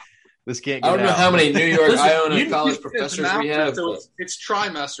 Yeah. This can't I don't know how many New York Iona college professors we have. So it's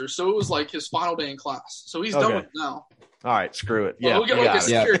trimester, so it was like his final day in class. So he's done with it now. All right, screw it. Yeah, he'll get like a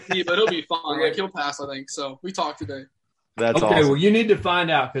security, but he'll be fine. Like, he'll pass, I think. So we talked today. That's okay. Awesome. Well, you need to find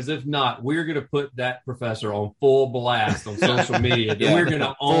out, because if not, we're going to put that professor on full blast on social media. Yeah. We're going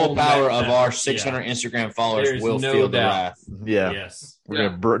to full power of our 600 Instagram followers will feel the wrath. Yeah. Yes. We're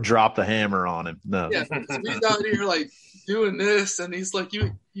going to drop the hammer on him. No. Yeah. So he's out here like doing this, and he's like,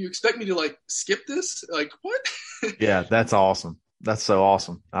 you expect me to like skip this? Like, what? Yeah, that's awesome. That's so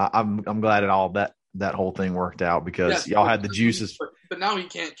awesome. I'm glad that whole thing worked out, because y'all had the juices. But now he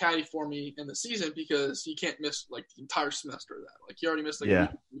can't caddy for me in the season because he can't miss like the entire semester of that. Like, he already missed like a week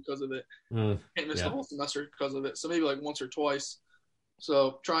because of it. Can't miss the whole semester because of it. So maybe like once or twice.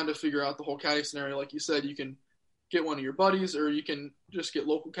 So trying to figure out the whole caddy scenario, like you said, you can get one of your buddies or you can just get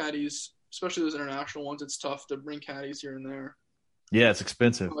local caddies, especially those international ones. It's tough to bring caddies here and there. Yeah, it's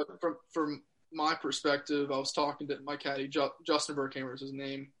expensive. But from my perspective, I was talking to my caddy, Justin Burkhammer is his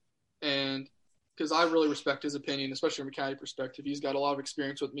name, and because I really respect his opinion, especially from a caddy perspective. He's got a lot of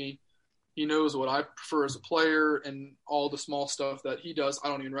experience with me. He knows what I prefer as a player and all the small stuff that he does I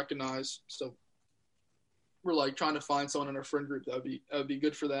don't even recognize. So we're like trying to find someone in our friend group that would be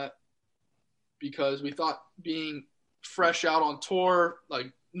good for that, because we thought being fresh out on tour,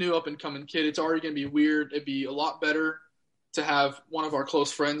 like new up and coming kid, it's already going to be weird. It'd be a lot better to have one of our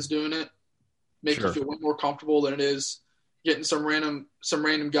close friends doing it, make you feel way more comfortable than it is getting some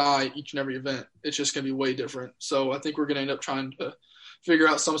random guy each and every event. It's just going to be way different. So I think we're going to end up trying to figure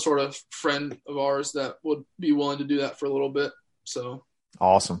out some sort of friend of ours that would be willing to do that for a little bit. So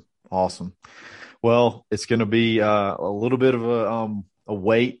awesome. Well, it's going to be a little bit of a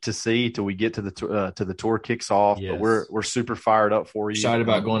wait to see till we get to the tour kicks off. Yes. But we're super fired up for you. Excited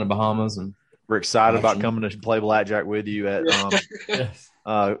about going to Bahamas, and we're excited about coming to play blackjack with you at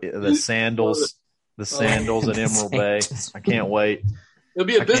the Sandals at Emerald Bay. I can't wait. It'll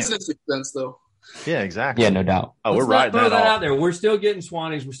be a business expense though. Yeah, exactly. Yeah, no doubt. Oh, Let's we're right throw that out there. We're still getting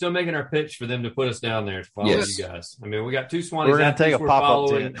Swannies. We're still making our pitch for them to put us down there to follow you guys. I mean, we got 2 Swannies. We're going to take a pop-up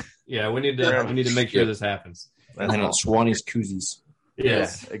tent. Yeah, we need to make sure this happens. And then Swannies koozies.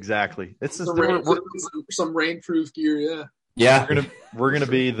 Yes, yeah, exactly. It's just some rainproof gear. Yeah. We're gonna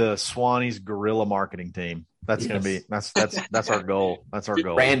be the Swannies guerrilla marketing team. That's gonna be that's our goal. That's our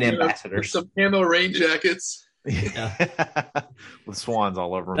goal. Brand ambassadors. Some camo rain jackets. Yeah. With swans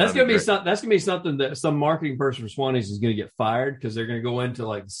all over them. That's gonna be something that some marketing person for Swannies is gonna get fired, because they're gonna go into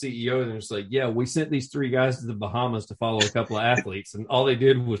like the CEO and they're just like, yeah, we sent these 3 guys to the Bahamas to follow a couple of athletes, and all they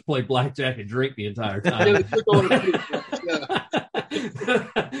did was play blackjack and drink the entire time.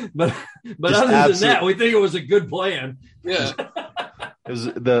 But other than that, we think it was a good plan. Yeah. It was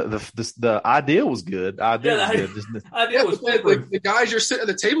the idea was good. The idea was the guys you're sitting at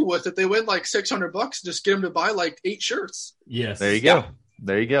the table with, if they win like $600, just get them to buy like 8 shirts. Yes. There you go.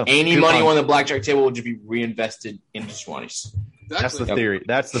 There you go. Any money on the blackjack table would just be reinvested into Swannies. Exactly.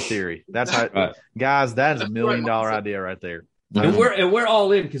 That's the theory. That's how, guys. That is $1 million idea right there. And we're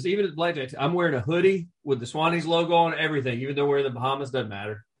all in, because even at the blackjack, I'm wearing a hoodie with the Swannies logo on everything. Even though we're in the Bahamas, doesn't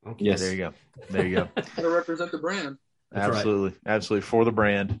matter. Okay. Yes, there you go. Gotta represent the brand. That's absolutely for the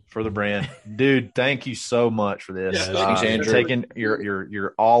brand, dude. Thank you so much for this. Thanks, Andrew. Taking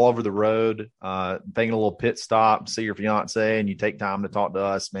you're all over the road, taking a little pit stop, see your fiance, and you take time to talk to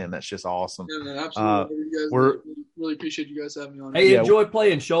us, man. That's just awesome. Yeah, man, absolutely. You guys really appreciate you guys having me on. Hey, enjoy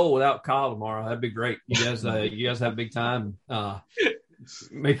playing Shoal without Kyle tomorrow. That'd be great. You guys have a big time. Hey,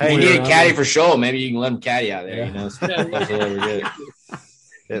 you need a caddy for Shoal. Maybe you can let him caddy out there. Yeah. You know, that's really good.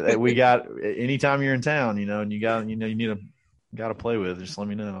 We got anytime you're in town, and you got to play with. Just let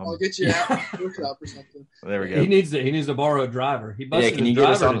me know. I'll get you out workshop or something. There we go. He needs to borrow a driver. He busted can you get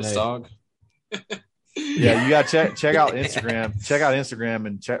us on the dog? Yeah, you got to check out Instagram. Check out Instagram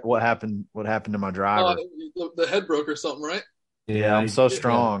and check what happened to my driver. The head broke or something, right? Yeah, I'm so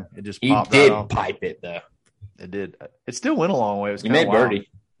strong. It just popped did out. Pipe it though. It did. It still went a long way. It was made birdie.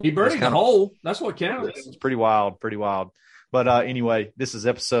 He birdied the hole. That's what counts. It's pretty wild. But anyway, this is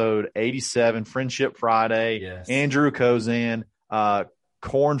episode 87, Friendship Friday. Yes. Andrew Kozan,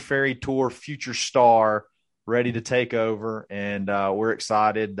 Korn Ferry Tour future star, ready to take over, and we're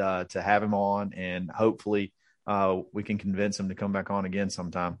excited to have him on, and hopefully we can convince him to come back on again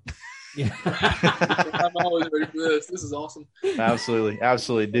sometime. Yeah. I'm always ready for this. This is awesome.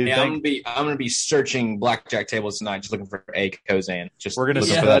 Absolutely, dude. Yeah, I'm gonna be searching blackjack tables tonight, just looking for A Kozan. We're gonna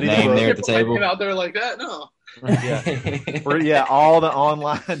looking for that name there at the table. Out there like that, no. All the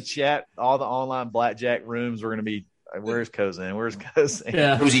online chat, all the online blackjack rooms. We're gonna be. Where's Kozan? Where's Kozan?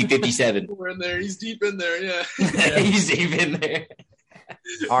 Yeah. Who's he? 57. We're in there. He's deep in there. Yeah. He's deep in there.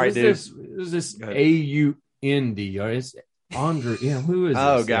 All right, dude. Is this AUND or is Andre? Yeah, who is?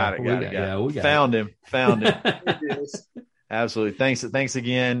 Oh, this? got it. Yeah, we got found it. him. Absolutely. Thanks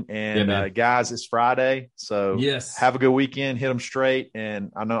again. And guys, it's Friday, so yes, have a good weekend. Hit them straight.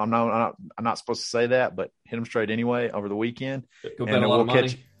 And I know I'm not supposed to say that, but hit them straight anyway over the weekend. And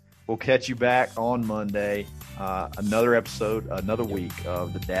we'll catch you back on Monday. Another episode, another week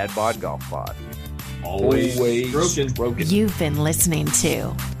of the Dad Bod Golf Pod. Always broken. You've been listening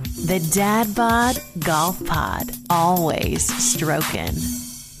to the Dad Bod Golf Pod. Always stroking.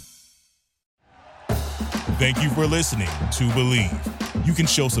 Thank you for listening to Believe. You can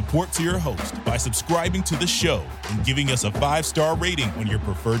show support to your host by subscribing to the show and giving us a 5-star rating on your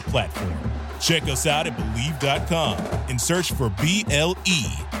preferred platform. Check us out at Believe.com and search for BLEAV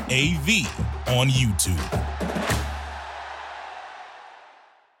on YouTube.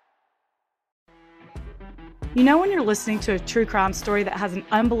 You know when you're listening to a true crime story that has an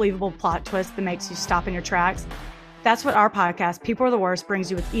unbelievable plot twist that makes you stop in your tracks? That's what our podcast, People Are the Worst, brings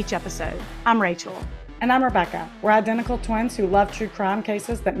you with each episode. I'm Rachel. And I'm Rebecca. We're identical twins who love true crime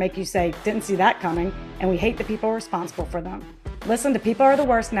cases that make you say, didn't see that coming, and we hate the people responsible for them. Listen to People Are the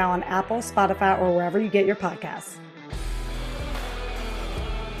Worst now on Apple, Spotify, or wherever you get your podcasts.